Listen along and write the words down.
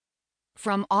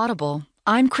From Audible,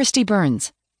 I'm Christy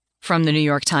Burns. From the New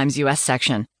York Times U.S.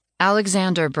 section,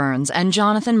 Alexander Burns and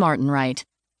Jonathan Martin write,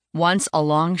 Once a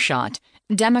long shot,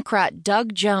 Democrat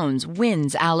Doug Jones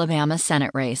wins Alabama Senate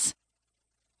race.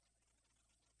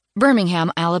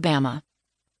 Birmingham, Alabama.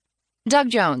 Doug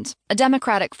Jones, a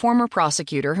Democratic former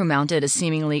prosecutor who mounted a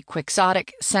seemingly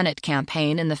quixotic Senate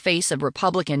campaign in the face of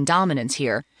Republican dominance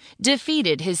here,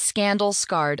 defeated his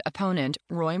scandal-scarred opponent,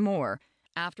 Roy Moore,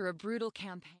 after a brutal campaign.